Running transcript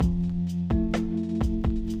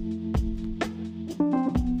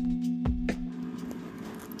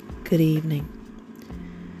Good evening.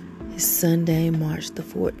 It's Sunday, March the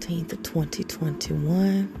 14th of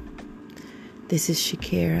 2021. This is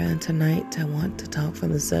Shakira, and tonight I want to talk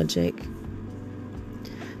from the subject,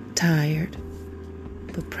 tired,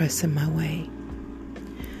 but pressing my way.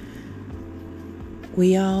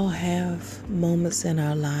 We all have moments in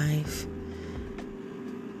our life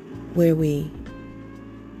where we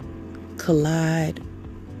collide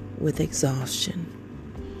with exhaustion,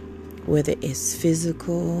 whether it's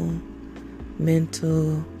physical,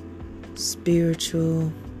 mental,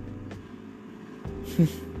 spiritual,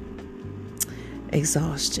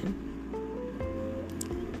 exhaustion.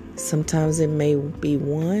 Sometimes it may be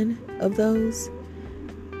one of those,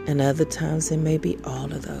 and other times it may be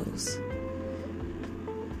all of those.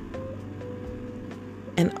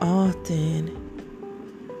 And often,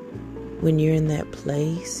 when you're in that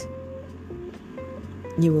place,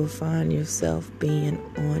 you will find yourself being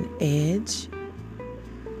on edge,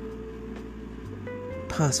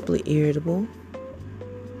 possibly irritable,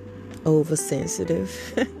 oversensitive.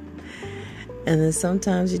 And then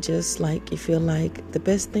sometimes you feel like the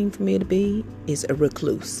best thing for me to be is a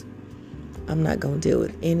recluse. I'm not going to deal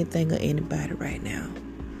with anything or anybody right now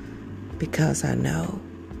because I know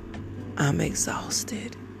I'm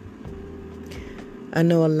exhausted. I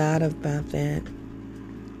know a lot about that.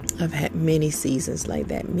 I've had many seasons like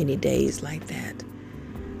that, many days like that,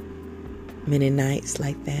 many nights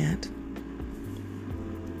like that.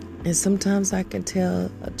 And sometimes I can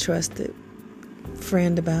tell a trusted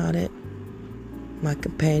friend about it, my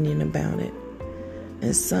companion about it.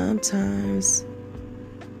 And sometimes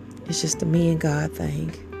it's just a me and God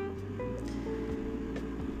thing.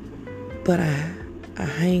 But I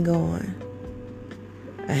hang on.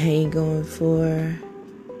 I hang on for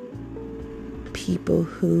people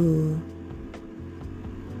who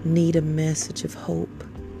need a message of hope,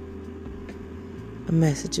 a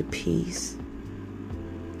message of peace,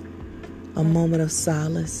 a moment of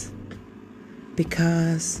solace,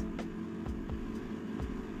 because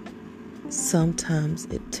sometimes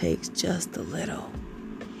it takes just a little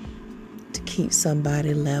to keep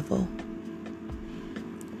somebody level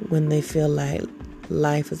when they feel like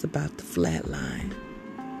life is about to flatline.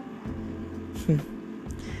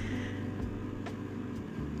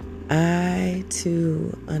 I,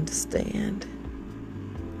 too, understand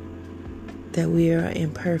that we are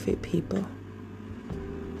imperfect people,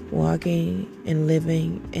 walking and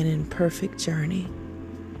living an imperfect journey,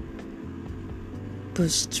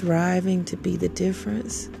 but striving to be the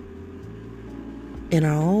difference in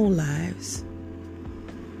our own lives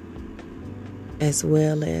as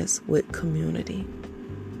well as with community.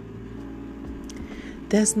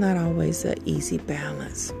 That's not always an easy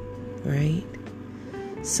balance, right?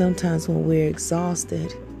 Sometimes when we're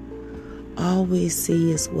exhausted, all we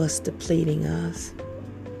see is what's depleting us.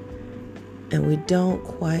 And we don't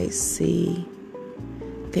quite see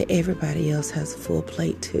that everybody else has a full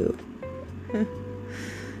plate too.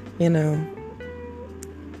 You know,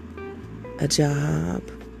 a job,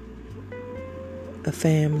 a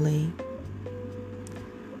family,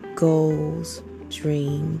 goals,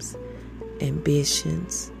 dreams,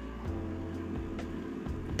 ambitions,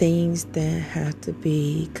 things that have to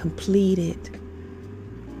be completed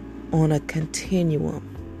on a continuum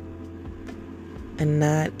and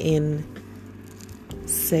not in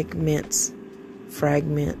segments,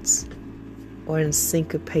 fragments, or in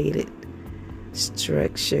syncopated,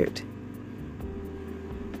 structured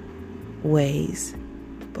ways,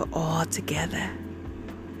 but all together.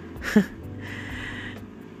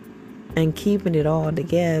 And keeping it all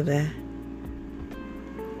together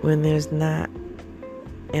when there's not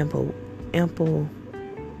ample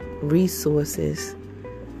resources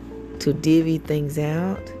to divvy things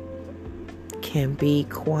out can be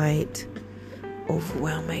quite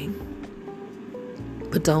overwhelming.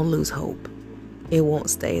 But don't lose hope. It won't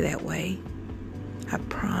stay that way. I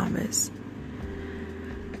promise.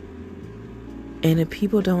 And if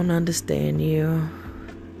people don't understand you,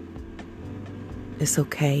 it's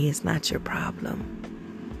okay. It's not your problem.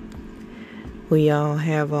 We all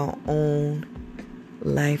have our own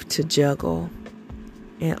life to juggle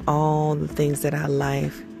and all the things that our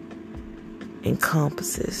life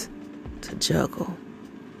encompasses to juggle.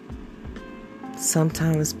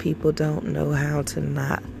 Sometimes people don't know how to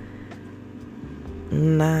not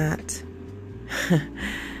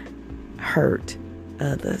hurt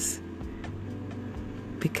others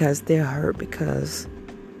because they're hurt because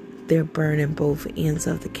they're burning both ends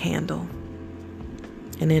of the candle.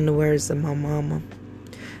 And in the words of my mama,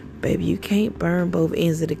 baby, you can't burn both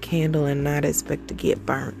ends of the candle and not expect to get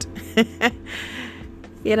burnt.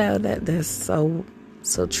 You know, that's so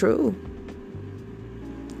true.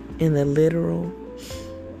 in the literal,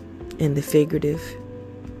 in the figurative,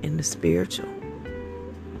 in the spiritual.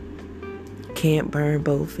 Can't burn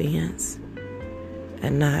both ends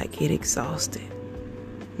and not get exhausted,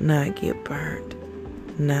 not get burned,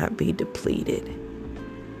 not be depleted,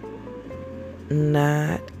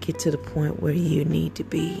 not get to the point where you need to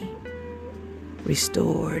be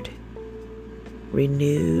restored,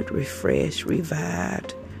 renewed, refreshed,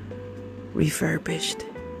 revived, refurbished.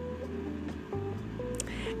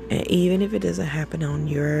 And even if it doesn't happen on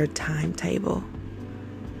your timetable,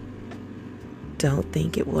 don't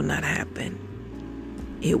think it will not happen.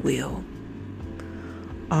 It will.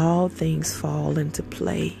 All things fall into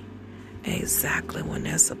play exactly when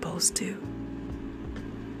they're supposed to.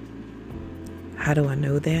 How do I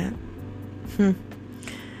know that?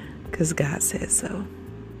 Because God said so.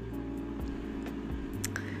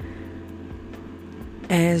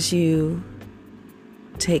 As you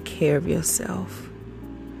take care of yourself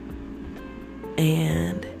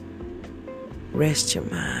and rest your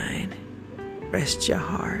mind, rest your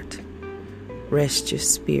heart, rest your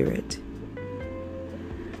spirit,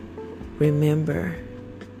 remember,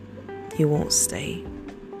 you won't stay.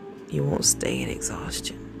 You won't stay in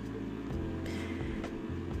exhaustion.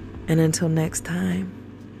 And until next time,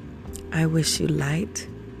 I wish you light,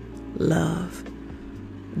 love,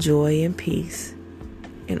 joy, and peace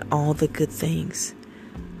in all the good things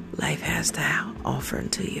life has to offer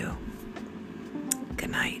unto you.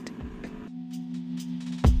 Good night.